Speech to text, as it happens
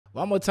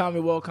One more time,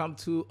 welcome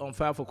to On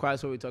Fire for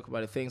Christ, where we talk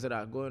about the things that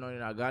are going on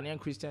in our Ghanaian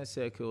Christian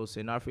circles,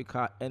 in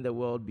Africa, and the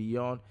world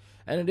beyond.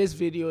 And in this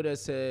video,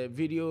 there's a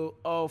video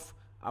of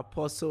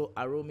Apostle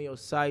AROME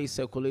Osai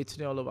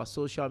circulating all over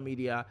social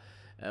media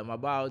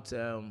about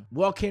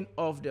walking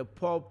off the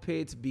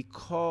pulpit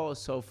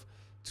because of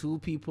two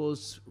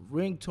people's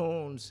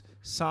ringtones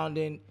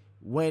sounding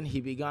when he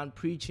began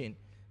preaching.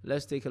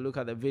 Let's take a look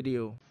at the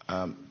video.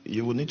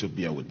 You will need to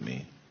bear with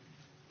me.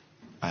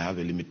 I have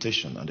a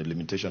limitation, and the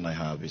limitation I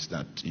have is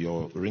that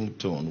your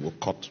ringtone will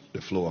cut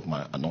the flow of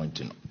my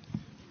anointing.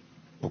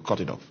 Will cut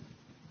it off.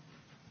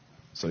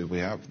 So if we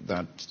have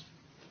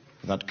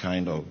that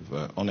kind of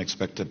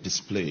unexpected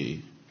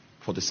display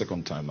for the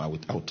second time, I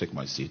would take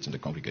my seat in the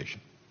congregation.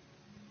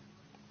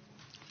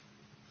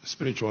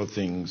 Spiritual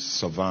things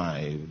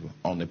survive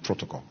on a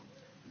protocol.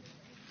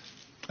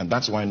 And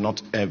that's why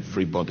not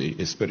everybody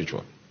is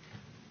spiritual.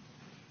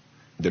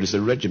 There is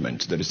a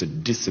regiment, there is a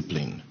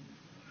discipline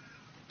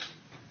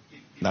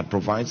that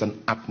provides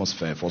an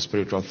atmosphere for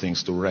spiritual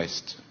things to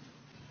rest.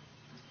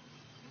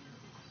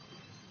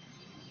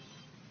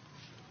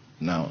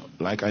 Now,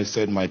 like I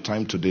said, my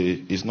time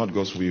today is not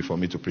God's will for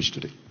me to preach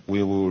today.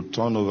 We will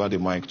turn over the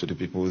mic to the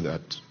people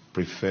that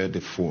prefer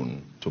the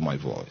phone to my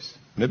voice.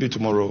 Maybe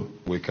tomorrow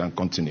we can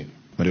continue.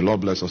 May the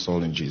Lord bless us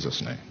all in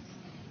Jesus' name.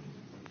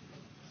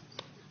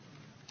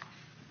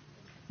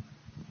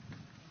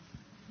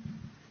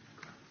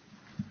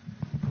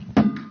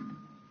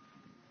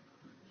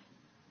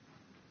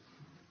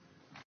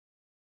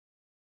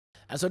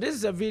 And so this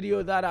is a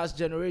video that has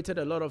generated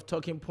a lot of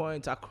talking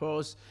points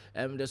across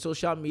the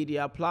social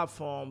media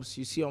platforms.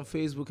 You see on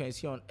Facebook and you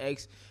see on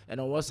X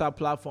and on WhatsApp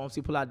platforms,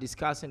 people are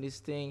discussing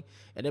this thing.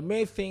 And the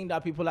main thing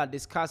that people are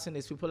discussing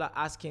is people are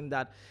asking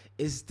that,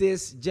 is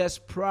this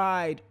just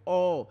pride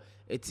or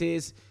it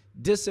is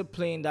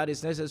discipline that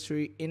is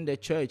necessary in the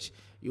church?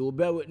 You will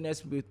bear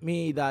witness with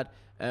me that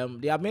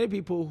there are many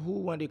people who,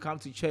 when they come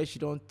to church,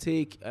 don't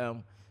take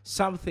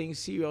something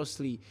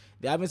seriously.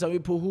 There have been some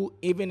people who,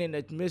 even in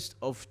the midst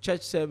of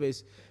church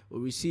service, will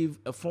receive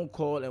a phone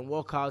call and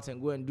walk out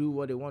and go and do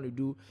what they want to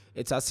do.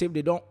 It's as if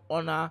they don't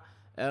honor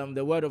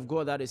the word of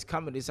God that is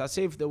coming. It's as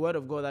if the word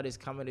of God that is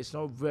coming is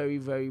not very,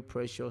 very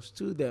precious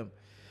to them.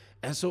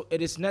 And so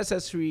it is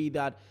necessary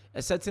that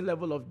a certain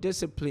level of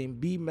discipline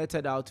be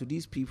meted out to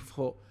these people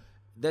for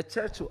the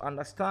church to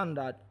understand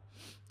that,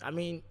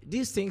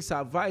 these things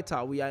are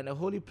vital. We are in a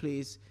holy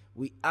place.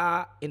 We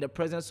are in the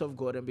presence of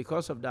God. And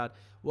because of that,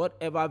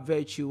 whatever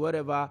virtue,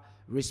 whatever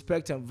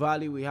respect and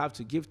value we have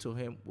to give to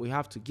him, we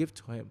have to give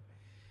to him.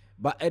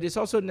 But it is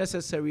also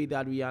necessary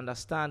that we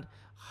understand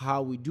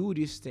how we do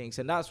these things.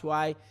 And that's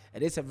why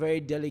it is a very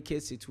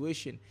delicate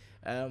situation.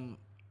 And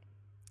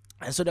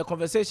so the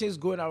conversations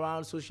going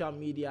around social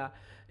media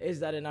is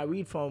that, and I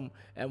read from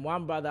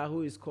one brother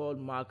who is called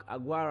Mark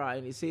Aguara,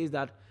 and he says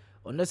that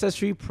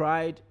unnecessary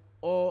pride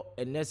or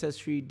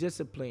unnecessary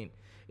discipline.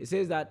 It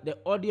says that the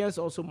audience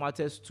also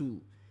matters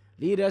too.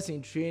 Leaders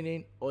in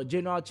training or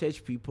general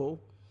church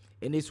people,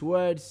 in his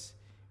words,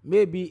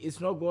 maybe it's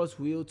not God's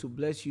will to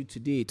bless you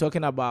today.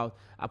 Talking about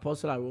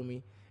Apostle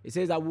AROME, it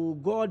says that will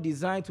God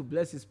design to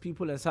bless his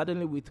people and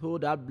suddenly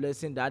withhold that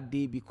blessing that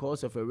day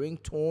because of a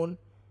ringtone?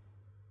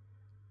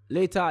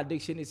 Later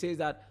addiction, it says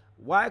that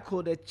what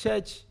could the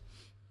church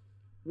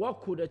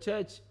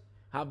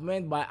have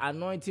meant by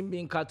anointing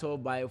being cut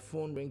off by a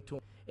phone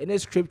ringtone? Any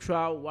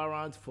scriptural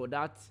warrant for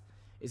that?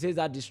 It says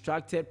that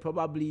distracted,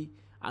 probably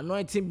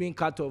anointing being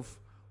cut off.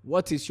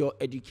 What is your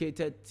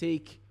educated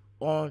take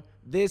on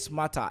this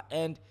matter?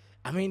 And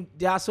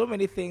there are so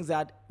many things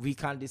that we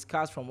can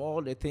discuss from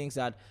all the things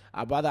that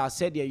our brother has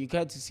said here. You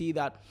get to see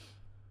that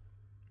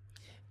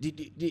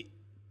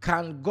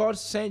can God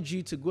send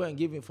you to go and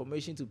give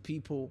information to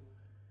people?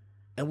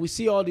 And we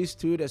see all this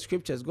through the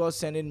scriptures. God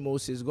sending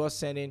Moses, God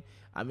sending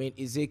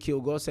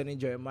Ezekiel, God sending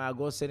Jeremiah,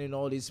 God sending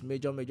all these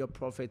major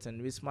prophets and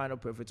these minor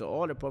prophets,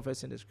 all the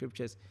prophets in the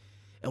scriptures.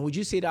 And would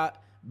you say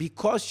that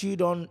because you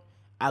don't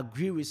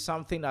agree with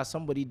something that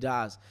somebody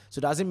does,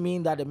 so doesn't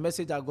mean that the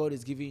message that God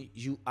is giving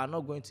you are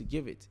not going to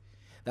give it?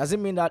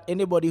 Doesn't mean that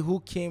anybody who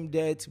came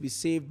there to be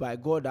saved by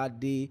God that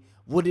day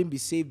wouldn't be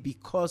saved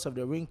because of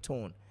the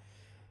ringtone.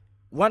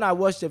 When I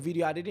watched the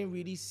video, I didn't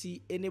really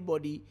see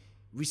anybody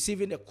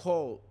receiving the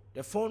call.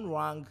 The phone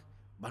rang,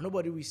 but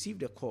nobody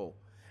received the call.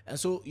 And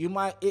so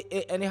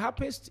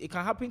it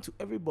can happen to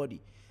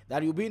everybody.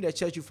 That you'll be in the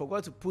church, you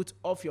forgot to put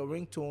off your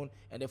ringtone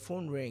and the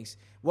phone rings.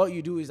 What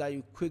you do is that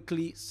you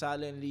quickly,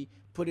 silently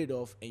put it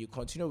off and you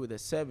continue with the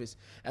service.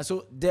 And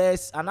so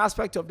there's an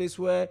aspect of this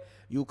where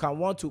you can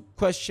want to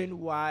question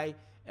why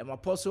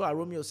Apostle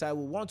AROME Osai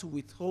will want to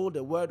withhold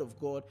the word of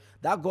God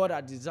that God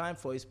had designed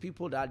for his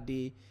people that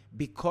day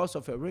because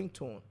of a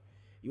ringtone.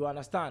 You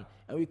understand?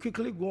 And we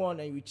quickly go on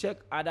and we check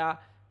other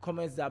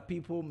comments that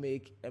people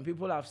make, and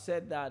people have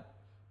said that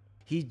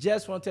he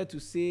just wanted to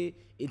say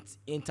it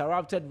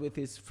interrupted with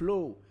his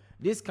flow.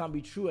 This can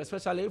be true,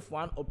 especially if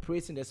one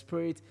operates in the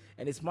spirit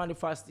and is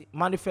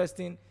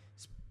manifesting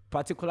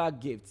particular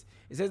gifts.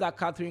 It says that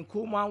Catherine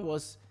Kuhlman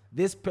was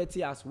this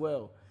petty as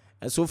well.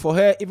 And so for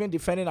her, even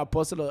defending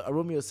Apostle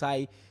AROME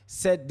Osai,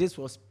 said this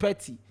was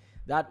petty.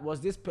 That was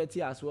this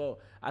petty as well.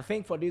 I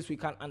think for this, we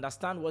can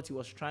understand what he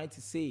was trying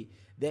to say.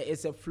 There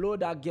is a flow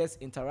that gets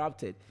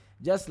interrupted.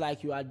 Just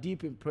like you are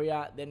deep in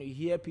prayer, then you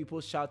hear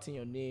people shouting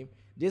your name.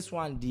 This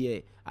one,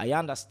 dear, I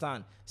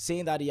understand,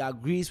 saying that he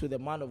agrees with the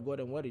man of God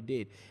and what he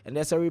did. And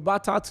there's a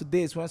rebuttal to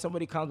this when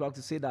somebody comes back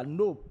to say that,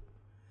 no,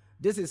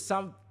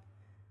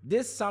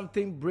 this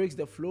something breaks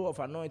the flow of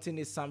anointing.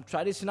 Is some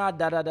traditional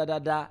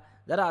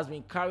that has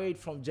been carried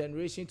from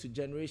generation to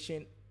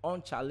generation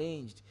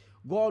unchallenged.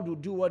 God will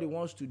do what he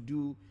wants to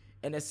do,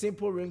 and a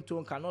simple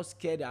ringtone cannot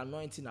scare the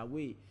anointing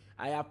away.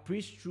 I have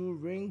preached through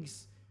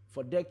rings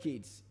for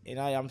decades, and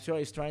I am sure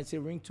he's trying to say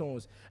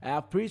ringtones. I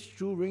have preached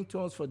through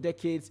ringtones for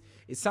decades.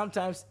 It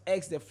sometimes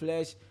irks the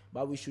flesh,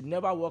 but we should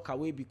never walk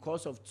away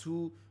because of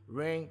 2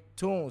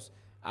 ringtones.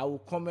 I will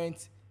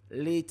comment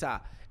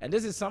later. And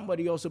this is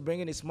somebody also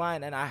bringing his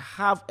mind, and I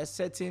have a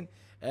certain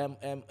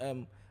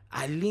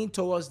I lean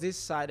towards this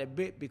side a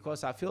bit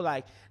because I feel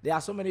like there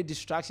are so many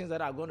distractions that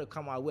are going to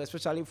come our way,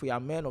 especially if we are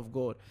men of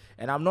God.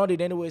 And I'm not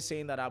in any way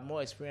saying that I'm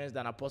more experienced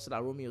than Apostle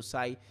AROME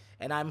Osai.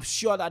 And I'm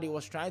sure that he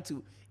was trying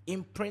to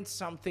imprint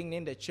something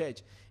in the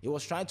church. He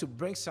was trying to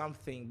bring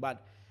something.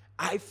 But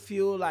I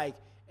feel like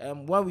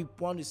when we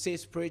want to say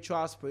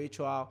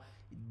spiritual,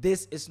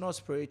 this is not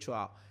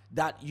spiritual.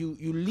 That you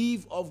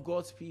leave off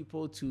God's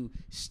people to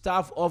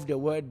starve off the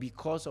word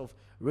because of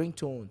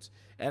ringtones.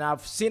 And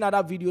I've seen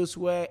other videos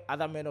where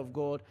other men of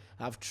God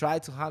have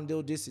tried to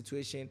handle this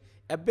situation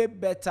a bit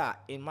better,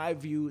 in my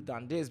view,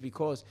 than this,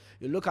 because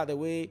you look at the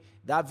way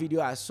that video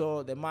I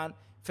saw, the man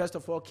first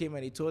of all came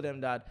and he told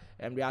them that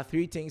there are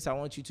 3 things I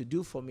want you to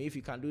do for me. If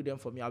you can do them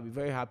for me, I'll be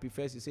very happy.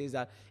 First, he says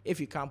that if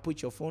you can't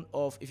put your phone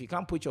off,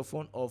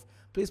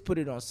 please put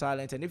it on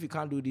silent. And if you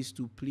can't do these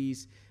 2,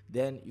 please,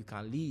 then you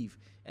can leave.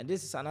 And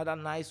this is another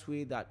nice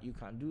way that you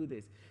can do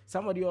this.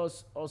 Somebody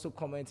else also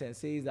comments and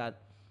says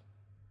that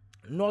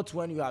not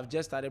when you have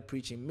just started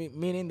preaching,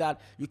 meaning that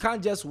you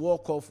can't just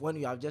walk off when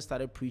you have just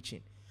started preaching.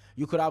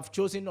 You could have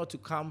chosen not to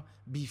come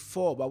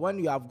before, but when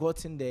you have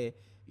gotten there,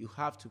 you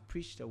have to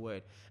preach the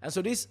word. And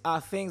so these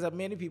are things that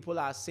many people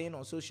are saying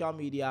on social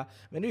media.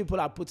 Many people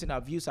are putting their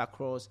views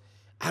across.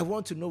 I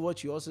want to know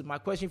what you also... My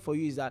question for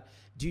you is that,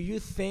 do you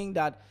think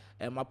that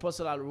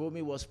Apostle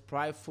AROME was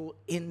prideful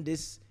in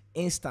this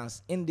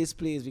instance, in this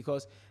place?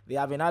 Because there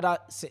have been other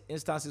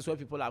instances where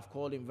people have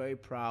called him very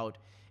proud.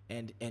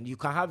 And you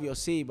can have your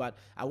say, but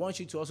I want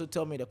you to also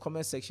tell me in the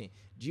comment section,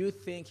 do you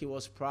think he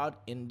was proud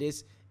in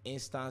this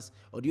instance,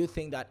 or do you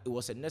think that it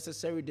was a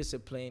necessary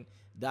discipline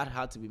that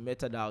had to be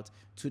meted out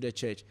to the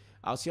church?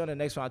 I'll see you on the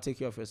next one. I'll take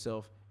care of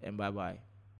yourself, and bye-bye.